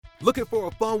Looking for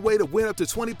a fun way to win up to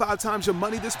 25 times your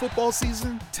money this football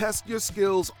season? Test your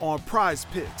skills on Prize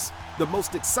Picks, the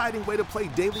most exciting way to play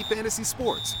daily fantasy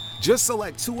sports. Just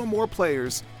select 2 or more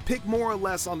players, pick more or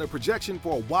less on their projection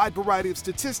for a wide variety of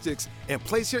statistics, and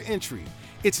place your entry.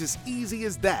 It's as easy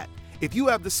as that. If you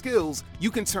have the skills, you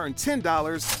can turn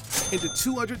 $10 into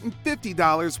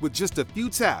 $250 with just a few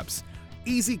taps.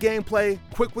 Easy gameplay,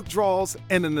 quick withdrawals,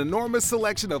 and an enormous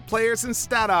selection of players and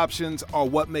stat options are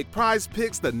what make Prize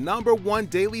Picks the #1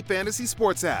 daily fantasy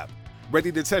sports app.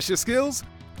 Ready to test your skills?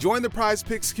 Join the Prize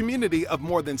Picks community of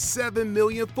more than 7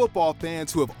 million football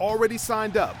fans who have already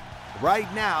signed up.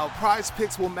 Right now, Prize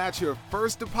Picks will match your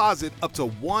first deposit up to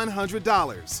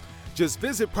 $100. Just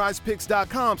visit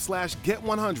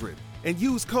prizepicks.com/get100 and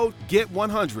use code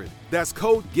GET100. That's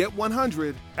code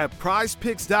GET100 at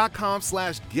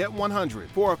prizepicks.com/get100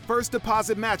 for a first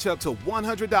deposit match up to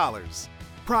 $100.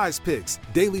 Prize Picks,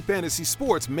 daily fantasy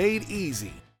sports made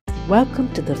easy.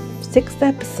 Welcome to the 6th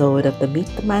episode of the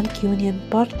Meet the Mancunian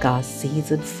podcast,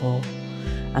 Season 4.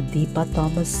 I'm Deepa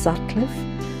Thomas Sutcliffe,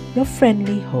 your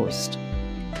friendly host.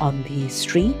 On the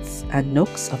streets and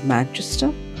nooks of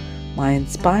Manchester, my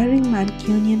inspiring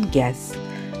Mancunian guests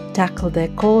tackle their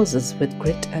causes with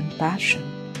grit and passion.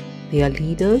 They are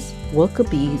leaders, worker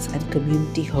bees, and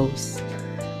community hosts,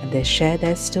 and they share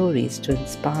their stories to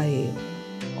inspire you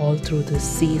all through this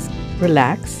season.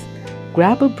 Relax,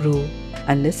 grab a brew,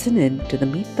 and listen in to the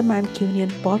Meet the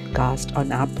Mancunian podcast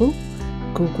on Apple,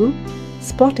 Google,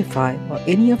 Spotify, or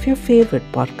any of your favorite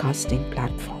podcasting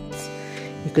platforms.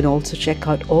 You can also check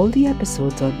out all the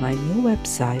episodes on my new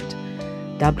website,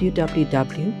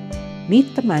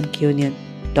 www.meetthemancunian.co.uk.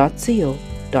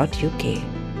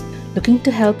 Looking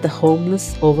to help the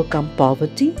homeless overcome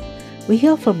poverty? We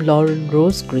hear from Lauren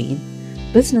Rosegreen,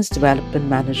 Business Development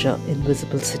Manager,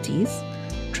 Invisible Cities,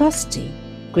 Trustee,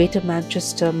 Greater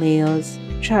Manchester Mayor's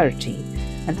Charity,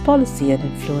 and Policy and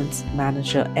Influence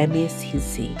Manager,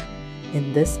 MACC,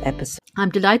 in this episode.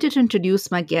 I'm delighted to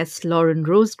introduce my guest, Lauren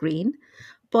Rosegreen,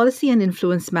 Policy and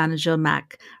Influence Manager,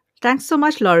 MAC. Thanks so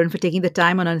much, Lauren, for taking the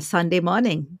time on a Sunday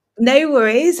morning. No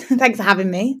worries. Thanks for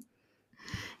having me.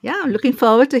 Yeah, I'm looking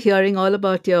forward to hearing all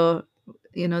about your,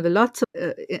 the lots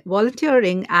of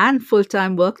volunteering and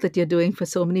full-time work that you're doing for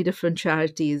so many different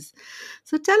charities.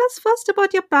 So tell us first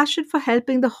about your passion for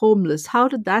helping the homeless. How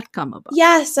did that come about?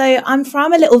 Yeah, so I'm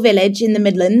from a little village in the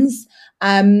Midlands,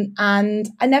 and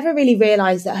I never really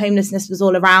realised that homelessness was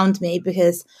all around me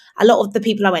because a lot of the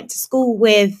people I went to school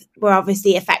with were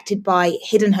obviously affected by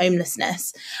hidden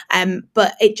homelessness,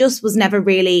 but it just was never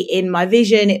really in my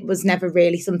vision. It was never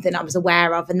really something I was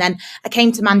aware of. And then I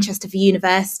came to Manchester for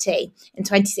university in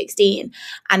 2016,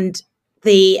 and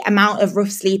the amount of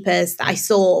rough sleepers that I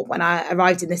saw when I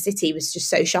arrived in the city was just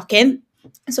so shocking.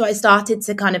 So I started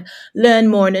to kind of learn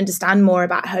more and understand more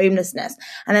about homelessness,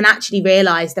 and then actually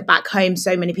realised that back home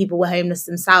so many people were homeless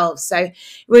themselves. So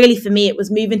really for me it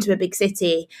was moving to a big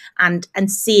city and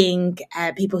seeing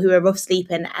people who are rough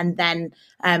sleeping, and then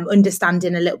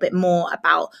understanding a little bit more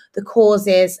about the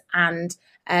causes and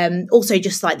also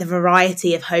just like the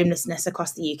variety of homelessness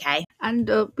across the UK. And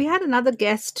we had another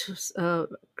guest,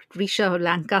 Risha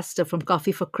Lancaster from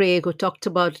Coffee for Craig, who talked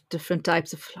about different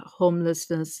types of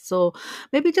homelessness. So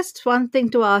maybe just one thing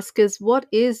to ask is,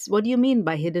 what do you mean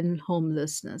by hidden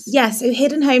homelessness? Yeah, so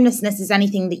hidden homelessness is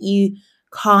anything that you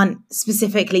can't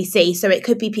specifically see. So it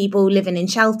could be people living in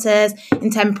shelters,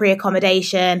 in temporary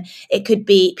accommodation. It could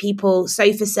be people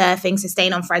sofa surfing, so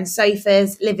staying on friends'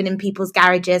 sofas, living in people's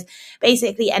garages.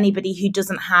 Basically anybody who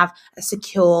doesn't have a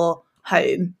secure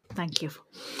home. Thank you.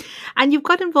 And you've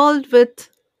got involved with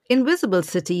Invisible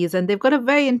Cities, and they've got a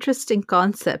very interesting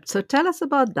concept. So tell us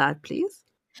about that, please.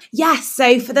 Yes.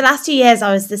 So for the last 2 years,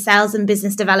 I was the Sales and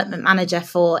Business Development Manager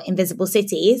for Invisible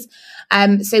Cities.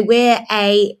 So we're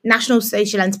a national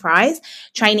social enterprise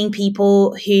training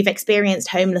people who've experienced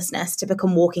homelessness to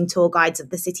become walking tour guides of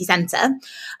the city centre.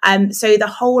 So the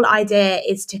whole idea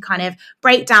is to kind of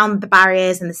break down the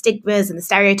barriers and the stigmas and the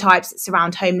stereotypes that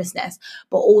surround homelessness,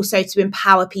 but also to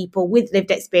empower people with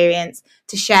lived experience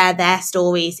to share their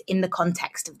stories in the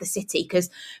context of the city, because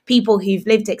people who've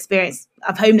lived experience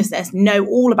of homelessness know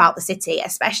all about the city,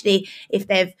 especially if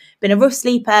they've been a rough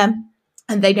sleeper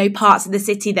and they know parts of the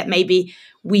city that maybe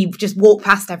we just walk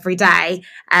past every day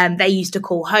and they used to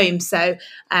call home. So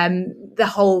the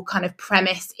whole kind of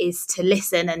premise is to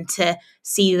listen and to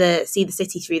see the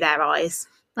city through their eyes.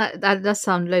 That does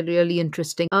sound like really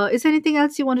interesting. Is there anything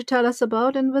else you want to tell us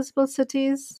about Invisible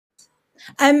Cities?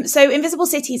 So Invisible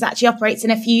Cities actually operates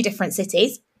in a few different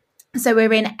cities. So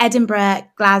we're in Edinburgh,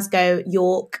 Glasgow,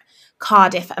 York,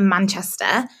 Cardiff and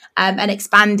Manchester, and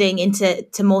expanding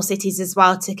into more cities as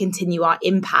well to continue our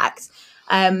impact.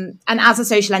 And as a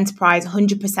social enterprise,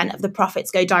 100% of the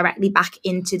profits go directly back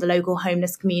into the local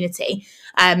homeless community.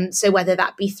 So whether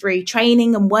that be through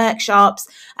training and workshops,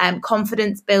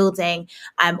 confidence building,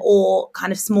 or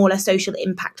kind of smaller social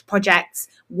impact projects,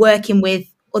 working with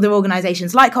other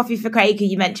organisations like Coffee for Craig, who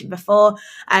you mentioned before,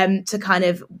 to kind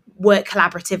of work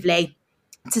collaboratively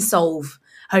to solve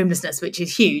homelessness, which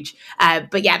is huge.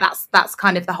 But yeah, that's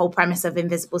kind of the whole premise of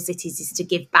Invisible Cities, is to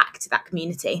give back to that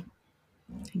community.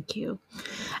 Thank you.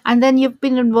 And then you've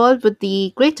been involved with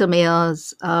the Greater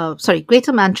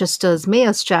Manchester's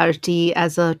Mayor's Charity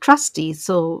as a trustee.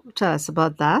 So tell us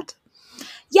about that.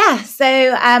 Yeah,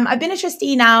 so I've been a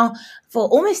trustee now for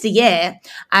almost a year,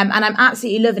 and I'm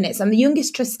absolutely loving it. So I'm the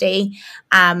youngest trustee,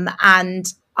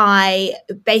 and I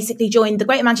basically joined the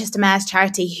Greater Manchester Mayor's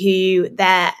Charity, who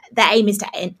their aim is to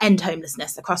end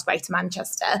homelessness across Greater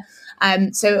Manchester.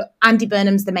 So Andy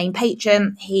Burnham's the main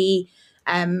patron. He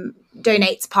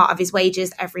donates part of his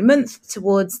wages every month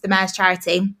towards the Mayor's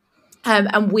Charity,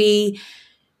 and we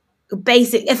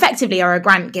effectively are a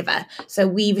grant giver. So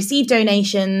we receive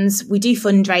donations, we do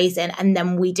fundraising, and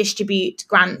then we distribute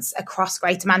grants across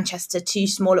Greater Manchester to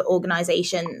smaller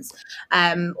organisations,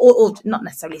 or not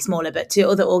necessarily smaller, but to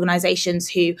other organisations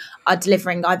who are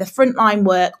delivering either frontline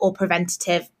work or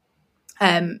preventative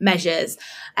measures,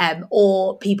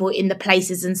 or people in the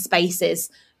places and spaces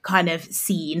kind of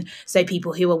scene, so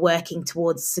people who are working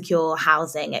towards secure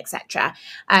housing, etc.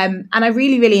 And I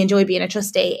really, really enjoy being a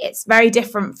trustee. It's very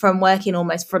different from working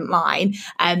almost frontline,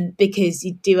 because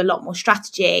you do a lot more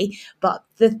strategy, but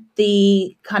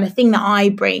the kind of thing that I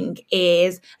bring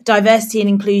is diversity and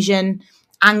inclusion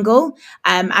angle,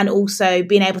 and also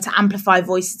being able to amplify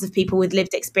voices of people with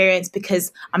lived experience,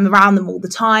 because I'm around them all the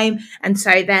time. And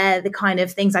so they're the kind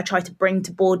of things I try to bring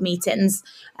to board meetings,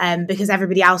 because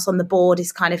everybody else on the board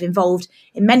is kind of involved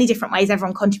in many different ways.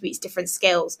 Everyone contributes different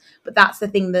skills, but that's the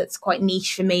thing that's quite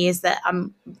niche for me, is that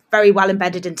I'm very well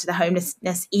embedded into the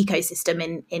homelessness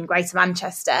ecosystem in Greater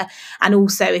Manchester. And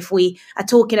also, if we are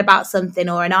talking about something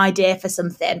or an idea for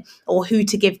something or who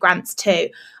to give grants to,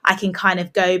 I can kind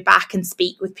of go back and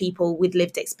speak with people with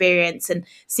lived experience and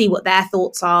see what their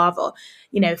thoughts are. Or,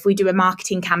 if we do a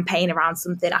marketing campaign around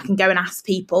something, I can go and ask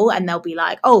people and they'll be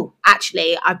like, oh,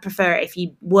 actually, I prefer it if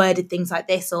you worded things like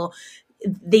this, or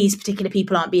these particular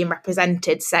people aren't being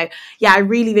represented. So yeah, I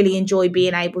really, really enjoy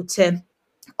being able to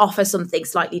offer something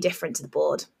slightly different to the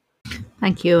board.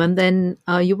 Thank you. And then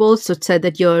you've also said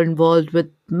that you're involved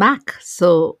with MAC.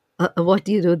 So what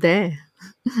do you do there?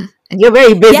 And you're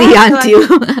very busy, aren't you?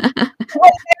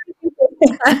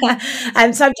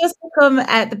 So I've just become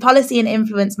the Policy and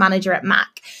Influence Manager at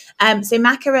MAC. So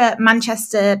MAC are a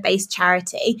Manchester-based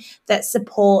charity that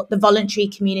support the voluntary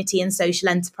community and social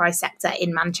enterprise sector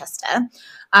in Manchester.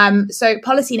 So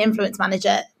Policy and Influence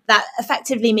Manager, that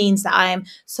effectively means that I am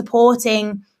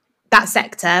supporting that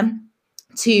sector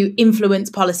to influence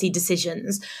policy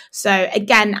decisions. So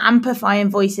again, amplifying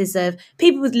voices of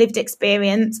people with lived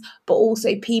experience, but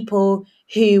also people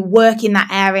who work in that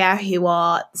area, who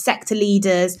are sector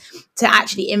leaders, to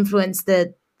actually influence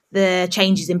the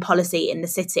changes in policy in the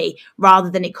city, rather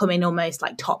than it coming almost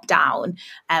like top down.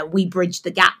 We bridge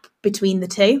the gap between the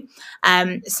two.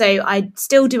 So I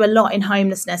still do a lot in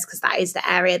homelessness, because that is the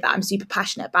area that I'm super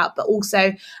passionate about, but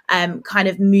also kind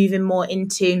of moving more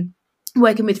into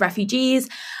working with refugees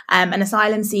and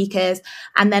asylum seekers,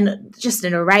 and then just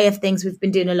an array of things. We've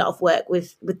been doing a lot of work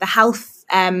with the health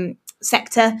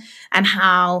sector, and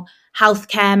how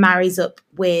healthcare marries up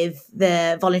with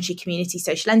the voluntary community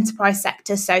social enterprise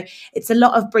sector. So it's a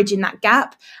lot of bridging that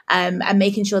gap, and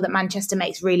making sure that Manchester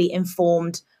makes really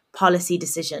informed policy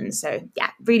decisions. So yeah,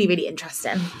 really, really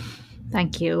interesting.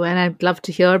 Thank you. And I'd love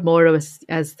to hear more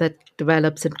as that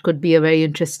develops. It could be a very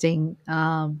interesting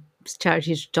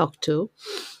charity to talk to.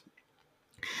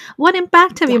 What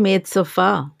impact have you made so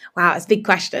far? Wow, it's a big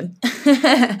question.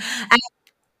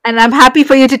 And I'm happy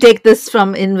for you to take this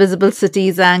from Invisible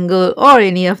Cities angle or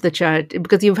any of the charity,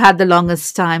 because you've had the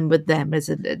longest time with them,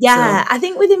 isn't it? Yeah, I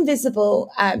think with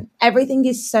Invisible, everything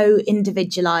is so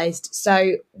individualized.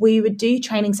 So we would do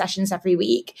training sessions every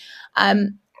week.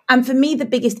 And for me, the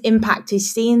biggest impact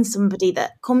is seeing somebody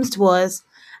that comes to us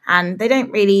and they don't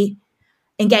really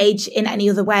engage in any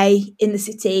other way in the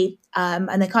city,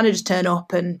 and they kind of just turn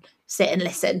up and sit and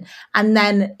listen. And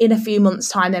then in a few months'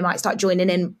 time, they might start joining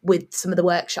in with some of the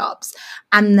workshops.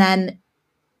 And then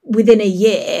within a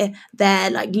year, they're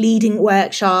like leading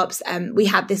workshops. We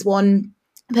had this one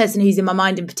person who's in my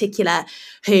mind in particular,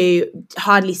 who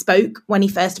hardly spoke when he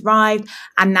first arrived,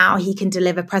 and now he can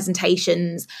deliver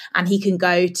presentations and he can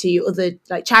go to other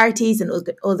like charities and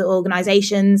other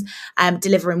organizations,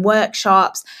 delivering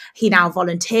workshops. He now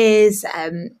volunteers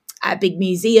at a big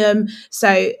museum.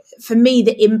 So for me,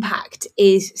 the impact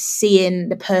is seeing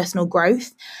the personal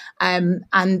growth.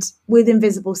 And with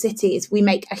Invisible Cities, we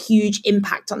make a huge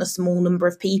impact on a small number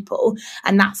of people.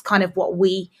 And that's kind of what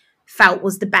we felt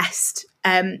was the best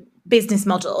business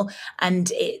model.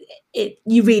 And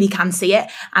you really can see it.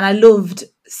 And I loved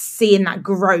seeing that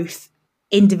growth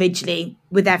individually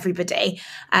with everybody.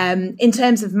 In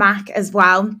terms of Mac as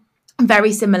well,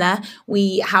 very similar.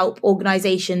 We help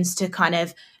organizations to kind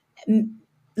of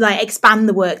like expand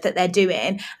the work that they're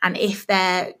doing, and if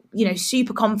they're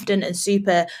super confident and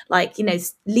super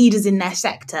leaders in their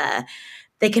sector,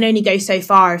 they can only go so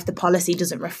far if the policy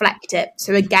doesn't reflect it.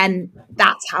 So again,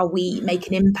 that's how we make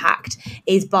an impact,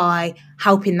 is by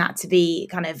helping that to be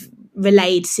kind of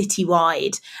relayed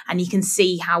citywide. And you can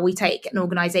see how we take an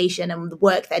organisation and the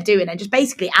work they're doing and just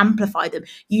basically amplify them,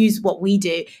 use what we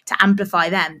do to amplify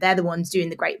them. They're the ones doing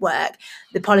the great work.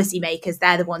 The policymakers,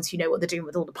 they're the ones who know what they're doing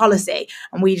with all the policy.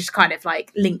 And we just kind of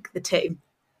like link the two.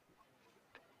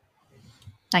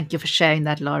 Thank you for sharing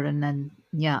that, Lauren. And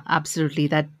yeah, absolutely,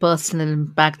 that personal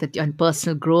impact and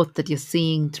personal growth that you're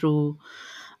seeing through,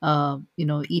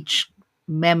 each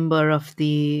member of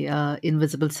the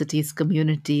Invisible Cities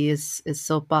community is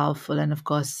so powerful. And of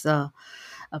course,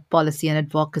 policy and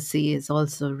advocacy is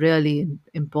also really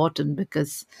important,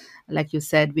 because, like you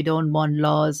said, we don't want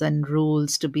laws and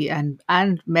rules to be and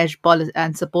measure policy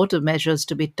and supportive measures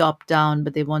to be top down,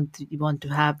 but you want to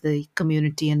have the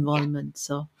community involvement.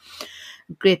 So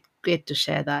great to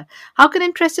share that. How can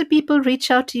interested people reach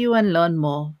out to you and learn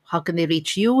more? How can they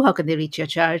reach you? How can they reach your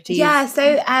charities? Yeah,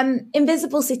 so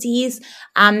Invisible Cities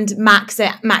and Max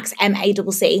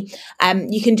MACC,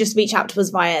 you can just reach out to us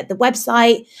via the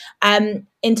website.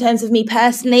 In terms of me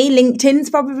personally,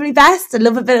 LinkedIn's probably best. I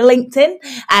love a bit of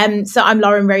LinkedIn. So I'm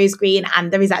Lauren Rosegreen,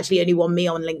 and there is actually only one me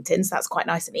on LinkedIn, so that's quite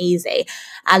nice and easy.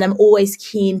 And I'm always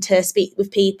keen to speak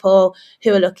with people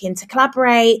who are looking to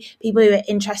collaborate, people who are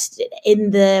interested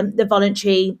in the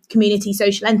voluntary community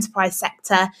social enterprise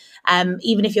sector.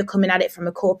 Even if you're coming at it from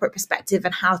a corporate perspective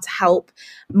and how to help,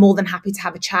 more than happy to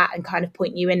have a chat and kind of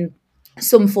point you in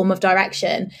some form of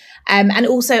direction. And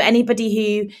also anybody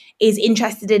who is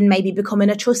interested in maybe becoming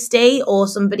a trustee, or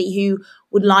somebody who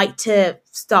would like to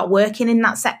start working in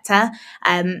that sector.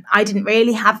 I didn't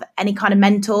really have any kind of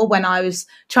mentor when I was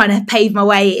trying to pave my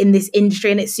way in this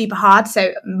industry, and it's super hard.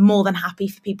 So more than happy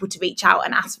for people to reach out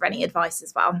and ask for any advice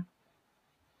as well.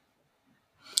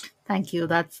 Thank you.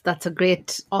 That's a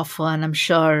great offer, and I'm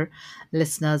sure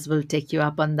listeners will take you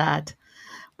up on that.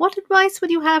 What advice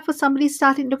would you have for somebody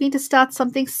looking to start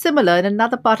something similar in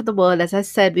another part of the world? As I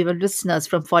said, we have listeners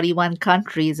from 41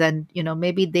 countries, and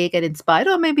maybe they get inspired,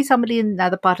 or maybe somebody in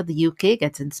another part of the UK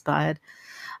gets inspired.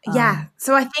 Yeah.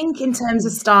 So I think in terms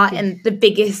of starting, the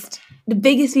biggest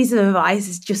piece of advice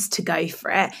is just to go for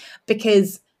it,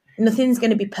 because nothing's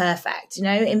going to be perfect.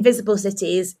 Invisible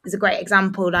Cities is a great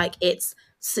example. Like, it's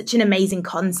such an amazing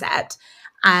concept,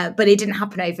 but it didn't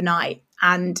happen overnight,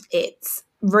 and it's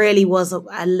really was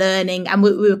a learning, and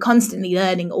we were constantly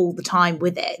learning all the time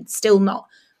with it. It's still not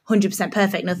 100%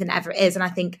 perfect. Nothing ever is. And I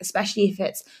think especially if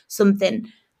it's something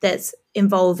that's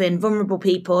involving vulnerable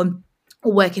people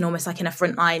or working almost like in a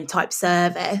frontline type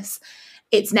service,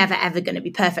 it's never ever going to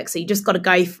be perfect. So you just got to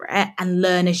go for it and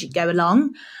learn as you go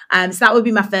along. So that would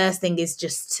be my first thing, is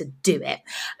just to do it.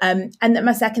 And then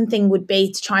my second thing would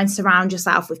be to try and surround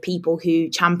yourself with people who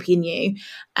champion you.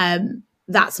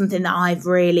 That's something that I've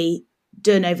really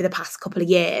done over the past couple of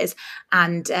years.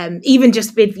 And even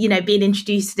just with, being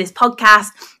introduced to this podcast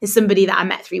is somebody that I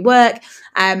met through work.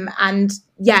 And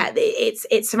yeah,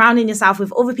 it's surrounding yourself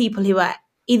with other people who are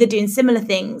either doing similar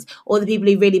things, or the people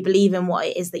who really believe in what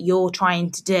it is that you're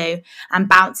trying to do, and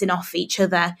bouncing off each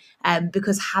other.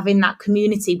 Because having that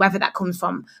community, whether that comes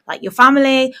from like your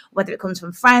family, whether it comes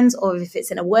from friends, or if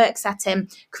it's in a work setting,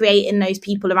 creating those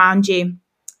people around you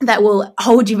that will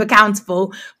hold you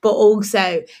accountable, but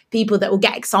also people that will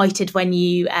get excited when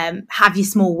you have your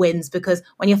small wins. Because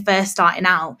when you're first starting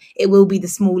out, it will be the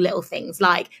small little things,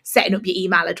 like setting up your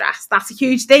email address. That's a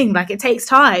huge thing. Like, it takes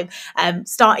time.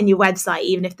 Starting your website,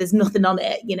 even if there's nothing on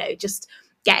it, just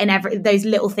getting those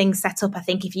little things set up. I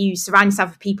think if you surround yourself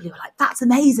with people who are like, that's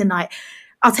amazing, like,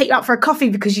 I'll take you out for a coffee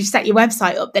because you set your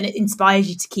website up, then it inspires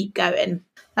you to keep going.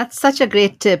 That's such a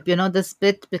great tip, this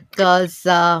bit, because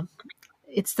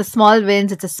it's the small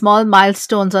wins, it's the small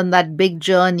milestones on that big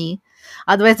journey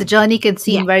Otherwise, the journey can Yeah.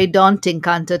 seem very daunting,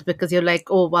 can't it? Because you're like,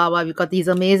 oh, wow, we've got these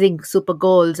amazing super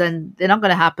goals and they're not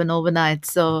going to happen overnight.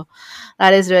 So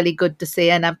that is really good to say.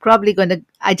 And I'm probably going to,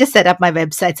 I just set up my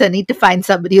website. So I need to find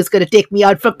somebody who's going to take me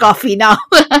out for coffee now.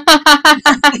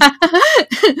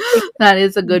 That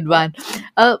is a good one.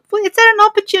 Well, is there an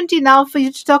opportunity now for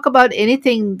you to talk about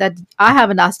anything that I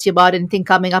haven't asked you about, anything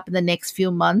coming up in the next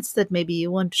few months that maybe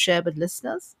you want to share with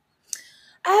listeners?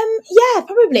 Yeah,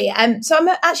 probably. So I'm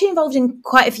actually involved in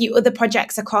quite a few other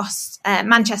projects across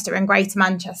Manchester and Greater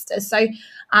Manchester. So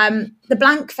the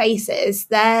Blank Faces,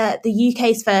 they're the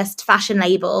UK's first fashion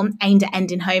label aimed at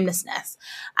ending homelessness.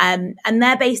 And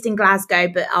they're based in Glasgow,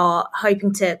 but are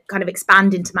hoping to kind of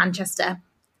expand into Manchester.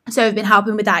 So I've been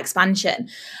helping with that expansion.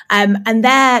 And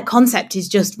their concept is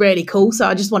just really cool. So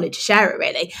I just wanted to share it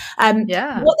really.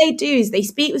 Yeah. What they do is they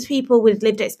speak with people with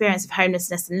lived experience of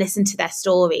homelessness and listen to their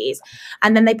stories.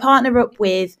 And then they partner up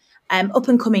with up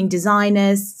and coming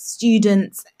designers,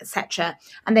 students, etc.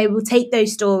 And they will take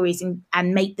those stories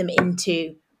and make them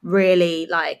into really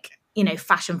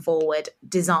fashion forward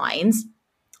designs.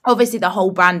 Obviously, the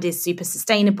whole brand is super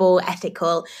sustainable,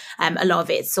 ethical. A lot of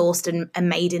it is sourced and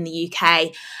made in the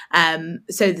UK.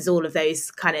 So there's all of those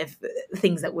kind of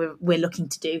things that we're looking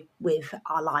to do with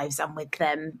our lives and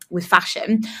with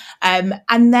fashion.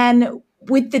 And then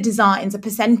with the designs, a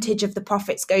percentage of the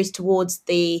profits goes towards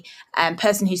the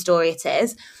person whose story it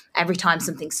is every time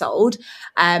something's sold.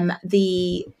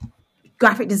 The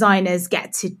graphic designers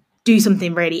get to do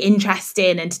something really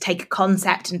interesting and to take a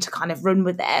concept and to kind of run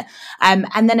with it.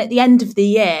 And then at the end of the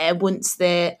year, once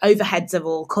the overheads are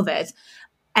all covered,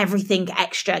 everything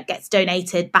extra gets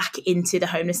donated back into the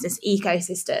homelessness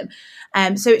ecosystem.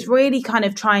 So it's really kind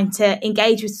of trying to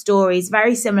engage with stories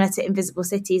very similar to Invisible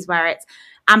Cities, where it's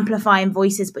amplifying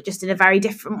voices, but just in a very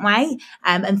different way,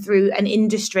 and through an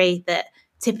industry that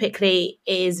typically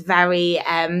is very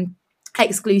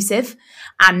exclusive.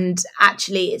 And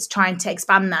actually it's trying to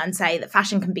expand that and say that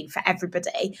fashion can be for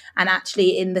everybody, and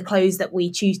actually in the clothes that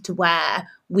we choose to wear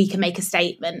we can make a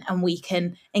statement and we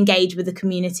can engage with a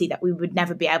community that we would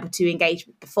never be able to engage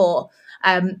with before.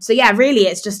 So yeah, really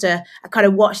it's just a kind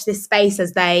of watch this space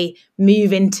as they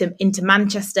move into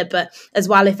Manchester. But as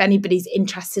well, if anybody's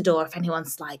interested or if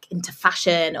anyone's like into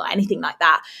fashion or anything like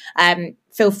that,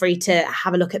 feel free to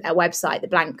have a look at their website, The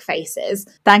Blank Faces.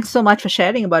 Thanks so much for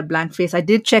sharing about Blank Face. I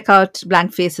did check out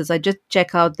Blank Faces. I just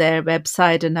check out their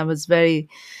website and I was very,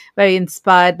 very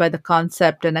inspired by the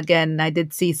concept. And again, I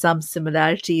did see some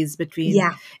similarities between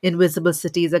Invisible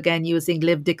Cities, again, using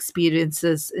lived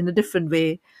experiences in a different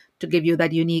way to give you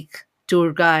that unique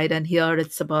tour guide. And here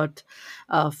it's about,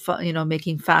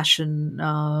 making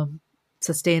fashion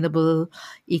sustainable,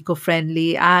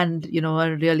 eco-friendly, and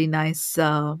a really nice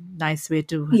way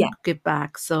to give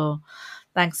back. So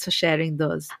thanks for sharing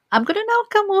those. I'm going to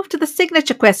now move to the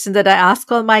signature question that I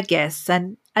ask all my guests,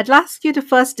 and I'd ask you to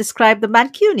first describe the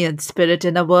Mancunian spirit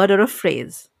in a word or a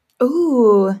phrase.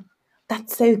 Ooh,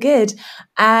 that's so good.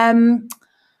 I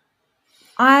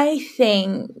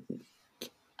think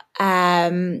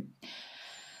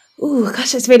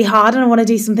it's really hard and I want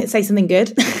to say something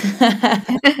good.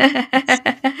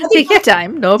 Take your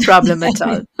time, no problem at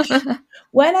all.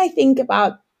 When I think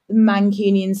about the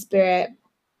Mancunian spirit,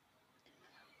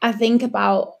 I think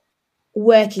about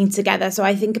working together. So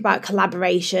I think about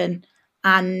collaboration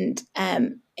and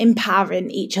empowering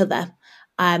each other.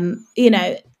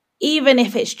 Even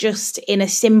if it's just in a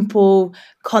simple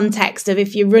context of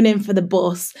if you're running for the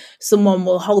bus, someone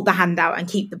will hold the hand out and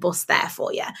keep the bus there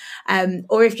for you.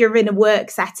 Or if you're in a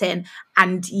work setting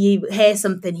and you hear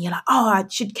something, you're like, oh, I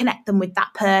should connect them with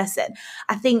that person.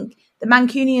 I think the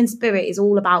Mancunian spirit is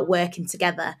all about working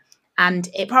together. And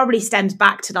it probably stems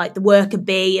back to like the worker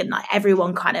bee and like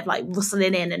everyone kind of like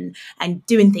rustling in and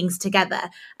doing things together.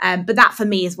 But that for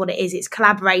me is what it is. It's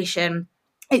collaboration.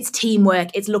 It's teamwork.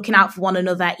 It's looking out for one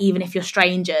another, even if you're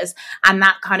strangers. And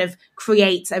that kind of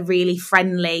creates a really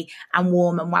friendly and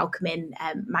warm and welcoming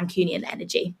Mancunian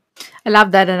energy. I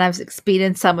love that. And I've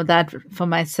experienced some of that for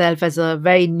myself as a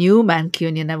very new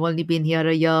Mancunian. I've only been here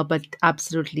a year, but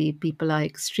absolutely people are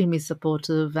extremely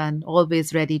supportive and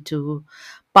always ready to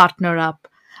partner up,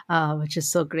 which is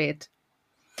so great.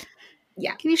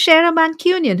 Yeah. Can you share a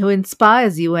Mancunian who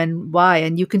inspires you and why?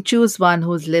 And you can choose one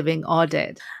who's living or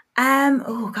dead.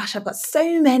 I've got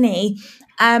so many.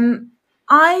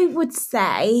 I would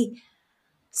say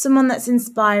someone that's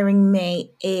inspiring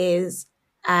me is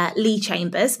Lee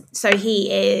Chambers. So he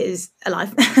is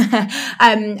alive.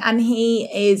 And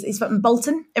he's from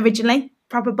Bolton originally,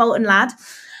 proper Bolton lad.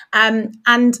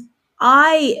 And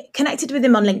I connected with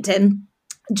him on LinkedIn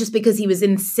just because he was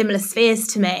in similar spheres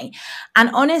to me. And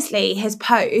honestly, his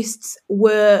posts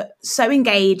were so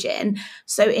engaging,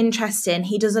 so interesting.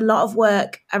 He does a lot of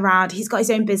work around, he's got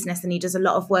his own business, and he does a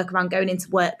lot of work around going into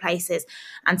workplaces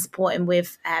and supporting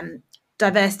with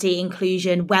diversity,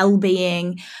 inclusion,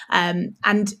 well-being,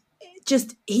 and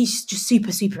he's just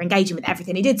super, super engaging with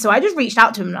everything he did. So I just reached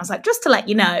out to him and I was like, just to let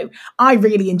you know, I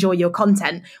really enjoy your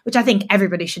content, which I think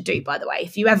everybody should do, by the way.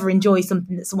 If you ever enjoy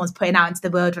something that someone's putting out into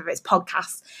the world, whether it's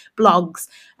podcasts, blogs,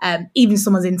 even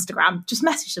someone's Instagram, just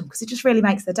message them, because it just really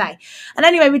makes their day. And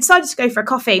anyway, we decided to go for a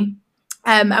coffee,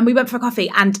 and we went for a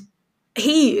coffee, and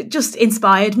he just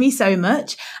inspired me so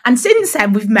much. And since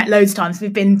then, we've met loads of times.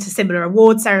 We've been to similar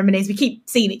award ceremonies. We keep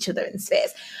seeing each other in the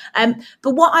spheres.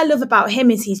 But what I love about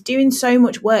him is he's doing so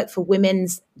much work for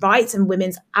women's rights and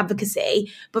women's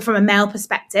advocacy, but from a male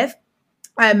perspective.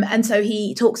 And so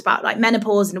he talks about like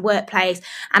menopause in the workplace.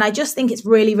 And I just think it's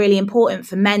really, really important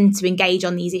for men to engage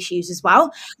on these issues as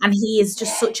well. And he is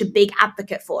just such a big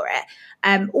advocate for it.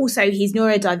 Also, he's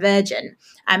neurodivergent,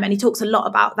 and he talks a lot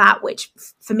about that, which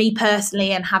for me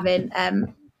personally, and having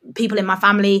people in my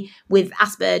family with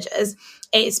Asperger's,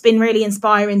 it's been really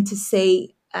inspiring to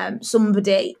see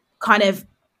somebody kind of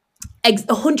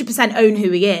 100% own who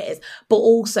he is, but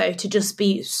also to just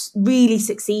be really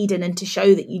succeeding and to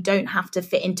show that you don't have to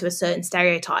fit into a certain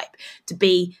stereotype to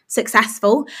be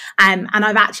successful. And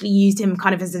I've actually used him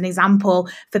kind of as an example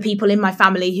for people in my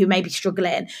family who may be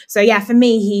struggling. So yeah, for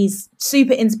me, he's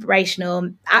super inspirational,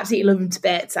 absolutely love him to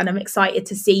bits, and I'm excited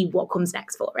to see what comes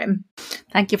next for him.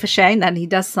 Thank you for sharing that. He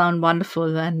does sound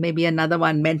wonderful, and maybe another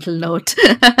one mental note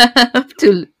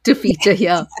to feature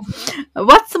here.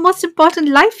 What's the most important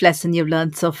life lesson you've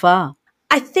learned so far?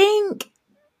 I think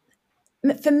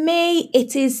for me,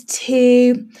 it is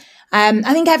to,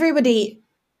 I think everybody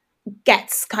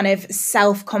gets kind of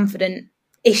self-confident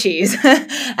issues.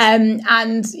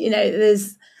 And, you know,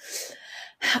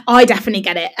 I definitely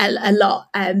get it a lot.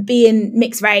 Being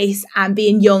mixed race and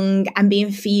being young and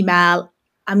being female,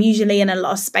 I'm usually in a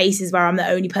lot of spaces where I'm the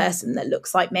only person that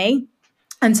looks like me.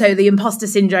 And so the imposter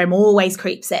syndrome always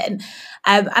creeps in.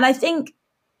 And I think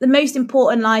the most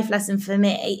important life lesson for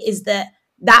me is that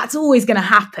that's always going to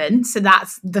happen. So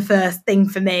that's the first thing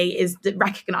for me, is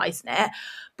recognizing it.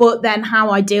 But then how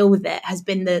I deal with it has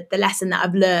been the lesson that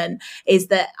I've learned, is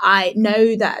that I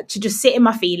know that to just sit in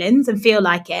my feelings and feel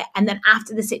like it. And then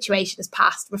after the situation has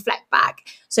passed, reflect back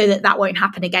so that that won't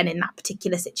happen again in that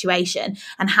particular situation.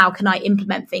 And how can I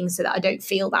implement things so that I don't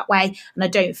feel that way and I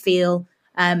don't feel,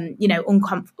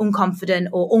 unconfident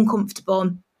or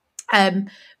uncomfortable.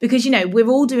 Because, you know, we're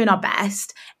all doing our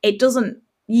best.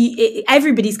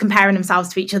 Everybody's comparing themselves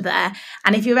to each other.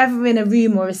 And if you're ever in a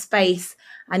room or a space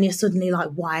and you're suddenly like,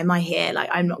 why am I here? Like,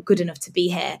 I'm not good enough to be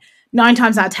here. 9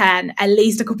 times out of 10, at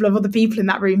least a couple of other people in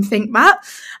that room think that.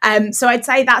 So I'd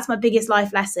say that's my biggest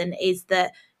life lesson, is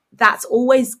that that's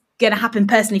always going to happen.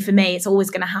 Personally, for me, it's always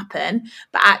going to happen.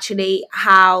 But actually,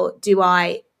 how do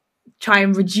I try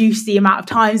and reduce the amount of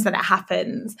times that it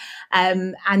happens,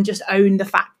 and just own the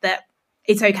fact that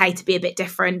it's okay to be a bit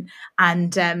different,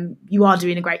 and you are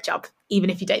doing a great job. Even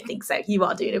if you don't think so, you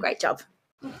are doing a great job.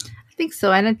 I think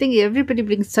so. And I think everybody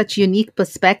brings such unique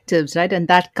perspectives, right? And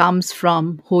that comes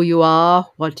from who you are,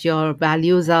 what your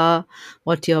values are,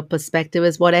 what your perspective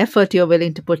is, what effort you're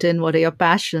willing to put in, what are your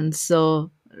passions. So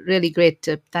really great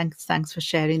tip. Thanks for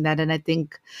sharing that. And I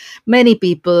think many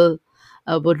people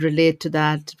would relate to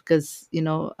that, because, you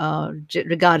know,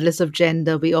 regardless of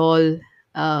gender, we all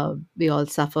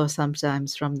suffer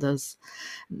sometimes from those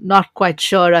not quite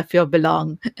sure if you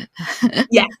belong.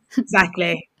 Yeah,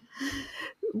 exactly.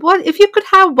 What if you could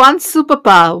have one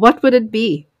superpower, what would it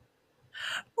be?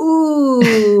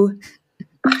 Ooh,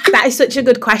 that is such a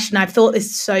good question. I've thought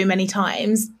this so many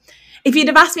times. If you'd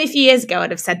have asked me a few years ago,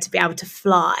 I'd have said to be able to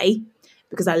fly,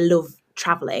 because I love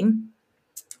traveling.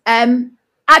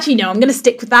 Actually, no, I'm going to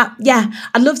stick with that. Yeah,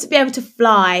 I'd love to be able to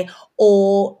fly,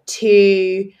 or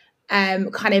to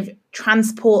kind of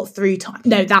transport through time.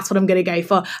 No, that's what I'm going to go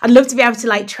for. I'd love to be able to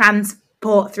like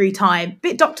transport through time.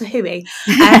 Bit Doctor Who-y.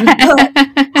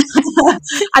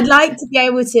 I'd like to be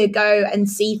able to go and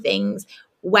see things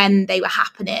when they were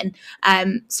happening.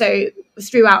 So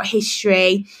throughout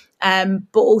history.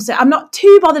 But also, I'm not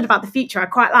too bothered about the future. I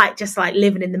quite like just like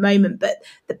living in the moment. But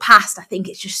the past, I think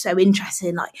it's just so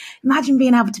interesting. Like, imagine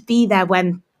being able to be there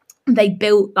when they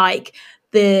built like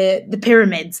the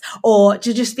pyramids, or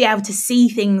to just be able to see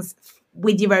things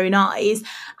with your own eyes.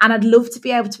 And I'd love to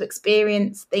be able to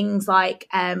experience things like,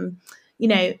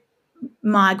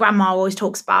 my grandma always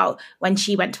talks about when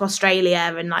she went to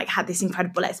Australia and like had this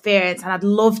incredible experience, and I'd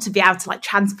love to be able to like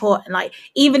transport, and like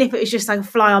even if it was just like a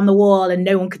fly on the wall and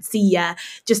no one could see you,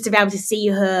 just to be able to see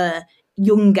her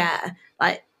younger,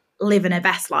 like living her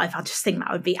best life. I just think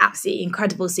that would be absolutely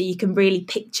incredible, so you can really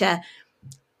picture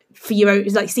for your own,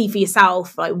 like see for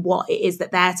yourself like what it is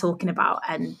that they're talking about.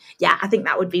 And yeah, I think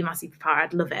that would be my superpower.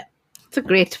 I'd love it. It's a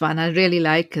great one. I really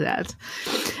like that.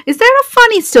 Is there a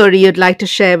funny story you'd like to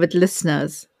share with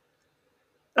listeners?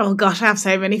 Oh gosh, I have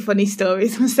so many funny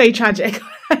stories. I'm so tragic.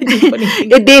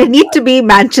 They need to be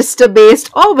Manchester based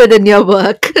or within your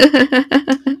work.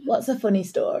 What's a funny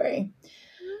story?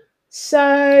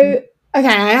 So, okay,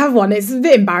 I have one. It's a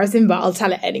bit embarrassing, but I'll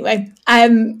tell it anyway.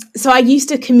 So I used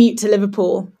to commute to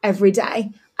Liverpool every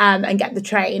day and get the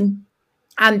train.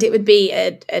 And it would be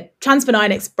a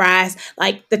Transpennine Express,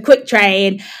 like the quick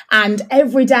train. And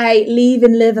every day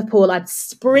leaving Liverpool, I'd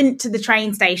sprint to the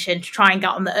train station to try and get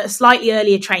on a slightly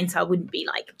earlier train so I wouldn't be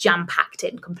like jam-packed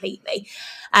in completely.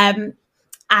 And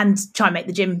try and make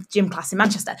the gym class in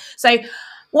Manchester. So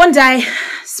one day,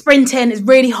 sprinting, it's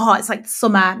really hot. It's like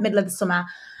summer, middle of the summer.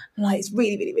 And like, it's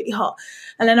really, really, really hot.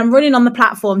 And then I'm running on the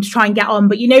platform to try and get on.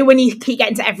 But you know when you keep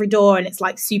getting to every door and it's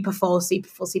like super full.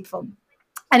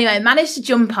 Anyway, I managed to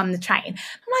jump on the train.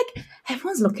 I'm like,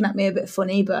 everyone's looking at me a bit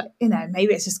funny, but, you know,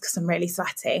 maybe it's just because I'm really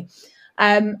sweaty.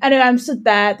 Anyway, I'm stood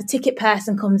there. The ticket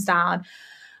person comes down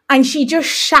and she just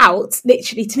shouts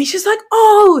literally to me. She's like,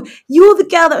 oh, you're the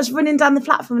girl that was running down the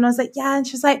platform. And I was like, yeah. And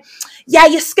she was like, yeah,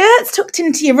 your skirt's tucked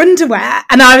into your underwear.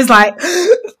 And I was like,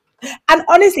 and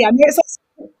honestly, I know it's like,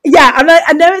 yeah,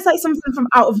 I know it's like something from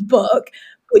out of a book,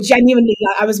 but genuinely,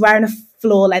 like, I was wearing a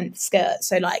floor length skirt,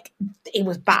 so like it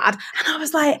was bad, and I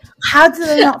was like, how did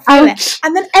I not feel it?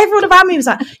 And then everyone around me was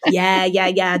like, yeah,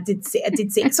 I did see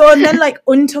it. So and then like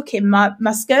untucking my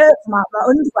skirt from my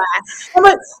underwear. I'm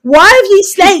like, why have you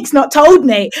snakes not told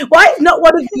me? Why have not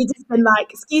one of you just been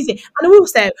like, excuse me? And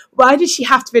also, why did she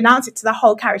have to announce it to the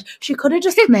whole carriage? She could have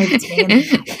just come over to me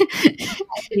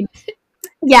and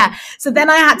yeah, so then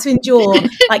I had to endure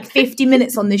like 50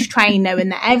 minutes on this train knowing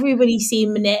that everybody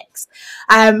seen my nicks.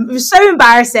 It was so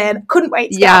embarrassing. Couldn't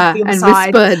wait to get off the other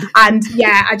side. Whispered. And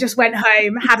yeah, I just went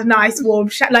home, had a nice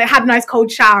warm, had a nice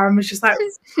cold shower, and was just like,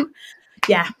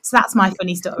 yeah. So that's my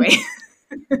funny story.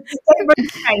 Don't run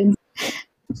trains.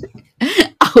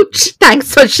 Ouch.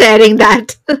 Thanks for sharing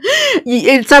that.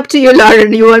 It's up to you,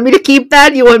 Lauren. You want me to keep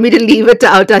that? You want me to leave it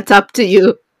out? That's up to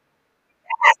you.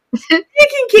 You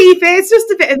can keep it. It's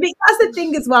just a bit of me. That's the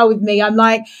thing as well with me. I'm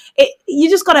like, you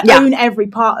just got to own every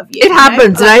part of you. It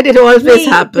happens, right? It always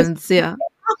happens. Yeah.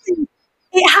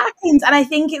 It happens. And I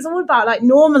think it's all about like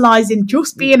normalizing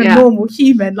just being a normal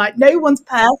human. Like no one's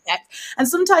perfect. And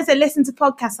sometimes I listen to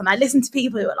podcasts and I listen to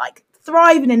people who are like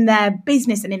thriving in their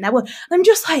business and in their work. And I'm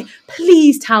just like,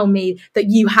 please tell me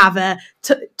that you have a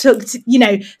skirt tucked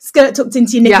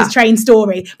into your knickers train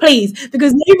story, please,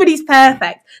 because nobody's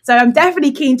perfect. So I'm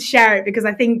definitely keen to share it because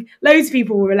I think loads of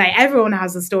people will relate. Everyone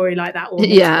has a story like that.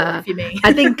 Yeah,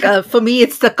 I think for me,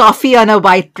 it's the coffee on a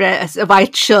white dress, a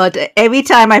white shirt. Every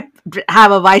time I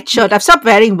have a white shirt, I've stopped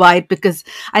wearing white because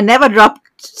I never drop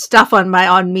stuff on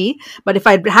me. But if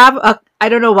I have I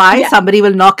don't know why, somebody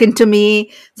will knock into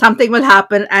me, something will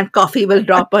happen, and coffee will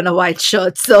drop on a white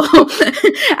shirt. So,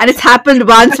 and it's happened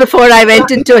once before. I went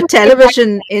into a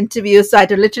television interview, so I had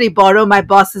to literally borrow my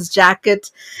boss's jacket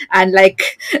and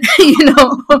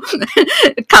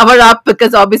cover up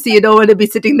because obviously you don't want to be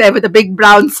sitting there with a big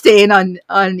brown stain on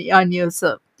you.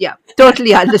 So yeah,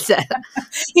 totally understand.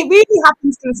 It really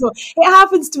happens to us all. It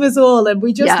happens to us all, and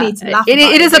we just need to laugh. It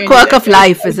is a quirk of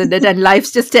life, isn't it? And life's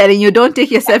just telling you, don't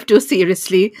take yourself too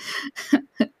seriously.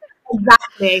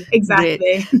 Exactly.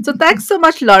 Great. So thanks so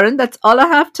much, Lauren. That's all I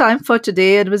have time for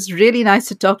today. It was really nice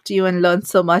to talk to you and learn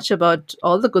so much about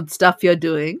all the good stuff you're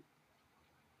doing.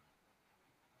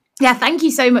 Yeah, thank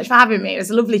you so much for having me. It was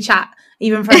a lovely chat,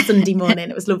 even for a Sunday morning.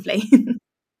 It was lovely.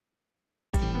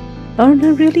 Lauren, I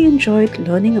really enjoyed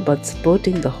learning about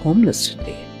supporting the homeless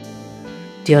today.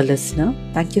 Dear listener,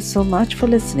 thank you so much for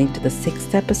listening to the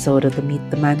 6th episode of the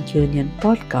Meet the Mancunian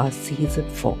podcast, Season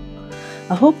 4.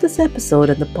 I hope this episode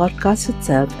and the podcast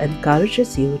itself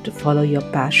encourages you to follow your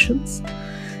passions,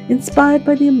 inspired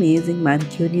by the amazing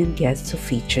Mancunian guests who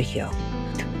feature here.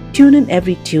 Tune in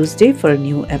every Tuesday for a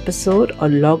new episode or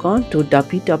log on to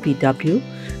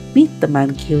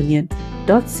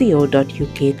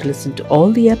www.meetthemancunian.co.uk to listen to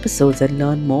all the episodes and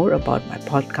learn more about my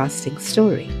podcasting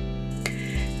story.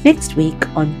 Next week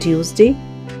on Tuesday,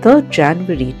 3rd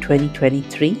January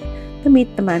 2023, the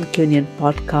Meet the Mancunian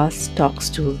podcast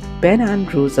talks to Ben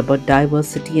Andrews about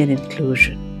diversity and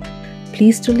inclusion.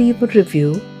 please to leave a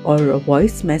review or a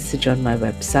voice message on my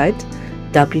website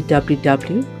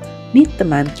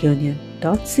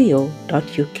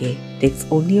www.meetthemancunian.co.uk. Takes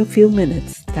only a few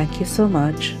minutes. Thank you so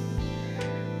much.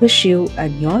 Wish you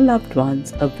and your loved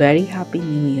ones a very happy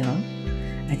new year,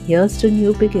 and here's to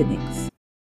new beginnings.